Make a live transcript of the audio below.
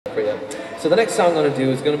for you. So the next song I'm going to do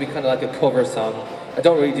is going to be kind of like a cover song. I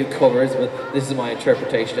don't really do covers, but this is my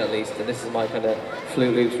interpretation at least, and this is my kind of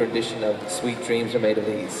Flute Loops rendition of Sweet Dreams Are Made of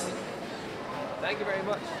These. Thank you very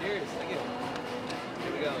much. Cheers. Thank you.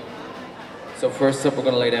 Here we go. So first up, we're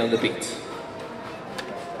going to lay down the beat.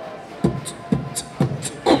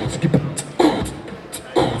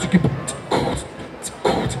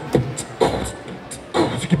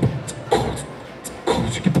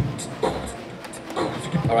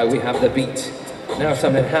 Alright, we have the beat. Now to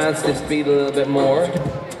enhance this beat a little bit more,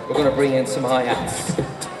 we're going to bring in some hi-hats.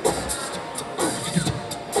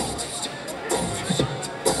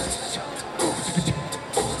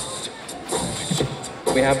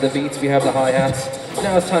 We have the beats, we have the hi-hats.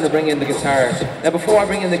 Now it's time to bring in the guitar. Now before I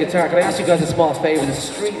bring in the guitar, can I ask you guys a small favor? The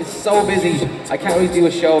street is so busy, I can't really do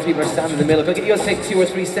a show if people are standing in the middle. If I get you guys to take 2 or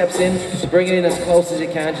 3 steps in, bring it in as close as you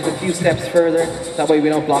can, just a few steps further. That way we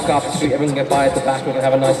don't block off the street, everyone can get by at the back, we're going to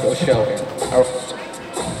have a nice little show here.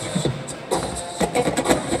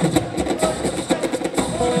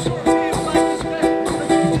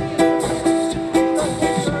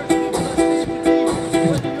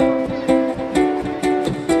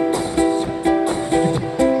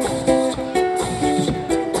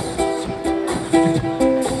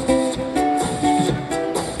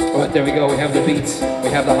 There we go, we have the beats, we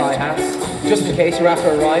have the hi-hats. Just in case you're after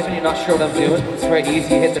arriving, you're not sure what I'm doing, it's very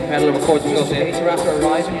easy, you hit the pedal and record and go. Just in case you're after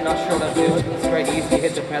arriving, you're not sure what I'm doing, it's very easy, you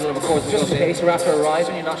hit the pedal and record and go. Just in case you're after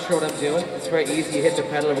arriving, you're not sure what I'm doing, it's very easy, you hit the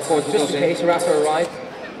pedal and record and go. Just in case you're after arriving.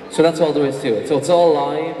 So that's all there is to it. So it's all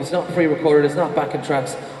live, it's not pre-recorded, it's not backing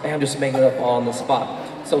tracks, I'm just making it up on the spot.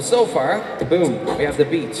 So far, boom, we have the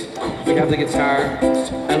beat, we have the guitar,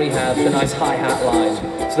 and we have the nice hi-hat line.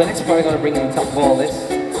 So the next part I'm going to bring in on top of all this,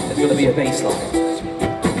 it's going to be a bass line.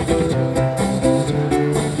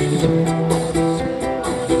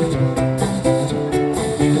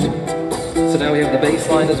 So now we have the bass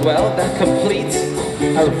line as well. That completes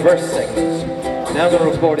our verse segment. Now I'm going to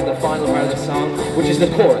record in the final part of the song, which is the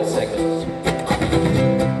chorus segment.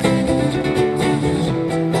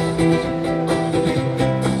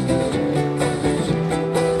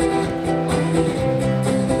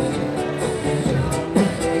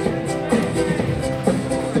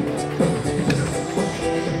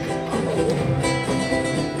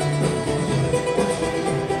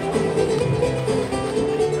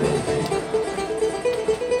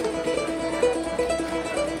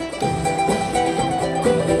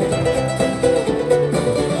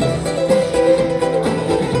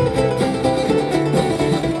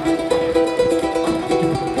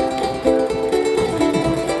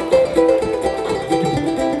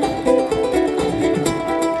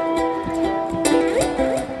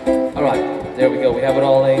 There we go, we have it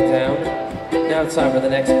all laid down. Now it's time for the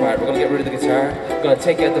next part. We're going to get rid of the guitar, we're going to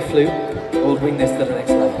take out the flute, and we'll bring this to the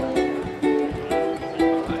next level.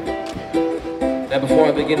 Now before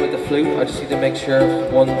I begin with the flute, I just need to make sure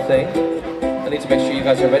of one thing. I need to make sure you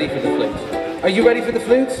guys are ready for the flute. Are you ready for the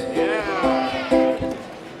flute? Yeah!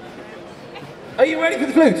 Are you ready for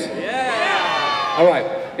the flute? Yeah! Alright,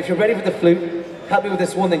 if you're ready for the flute, help me with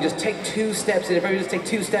this one thing, just take 2 steps in. If everybody just take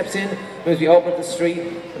 2 steps in, it means we open up the street,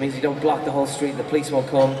 it means you don't block the whole street, the police won't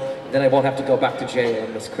come, then I won't have to go back to jail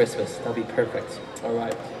on this Christmas. That'll be perfect.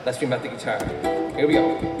 Alright, let's bring back the guitar. Here we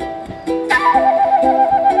go.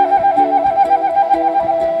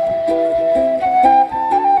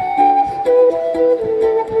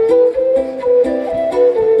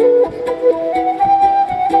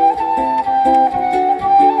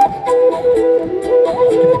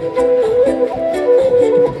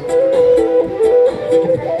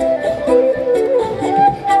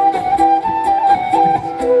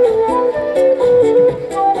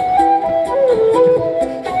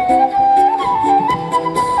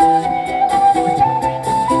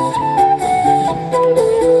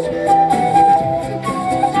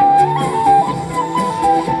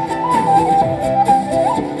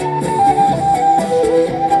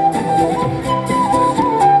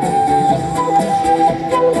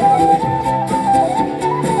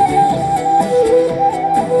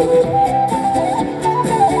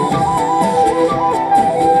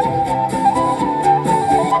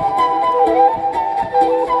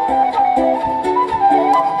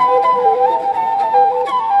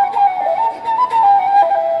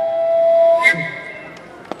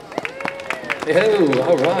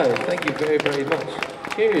 All right, thank you very, very much.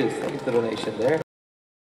 Cheers, thank you for the donation there.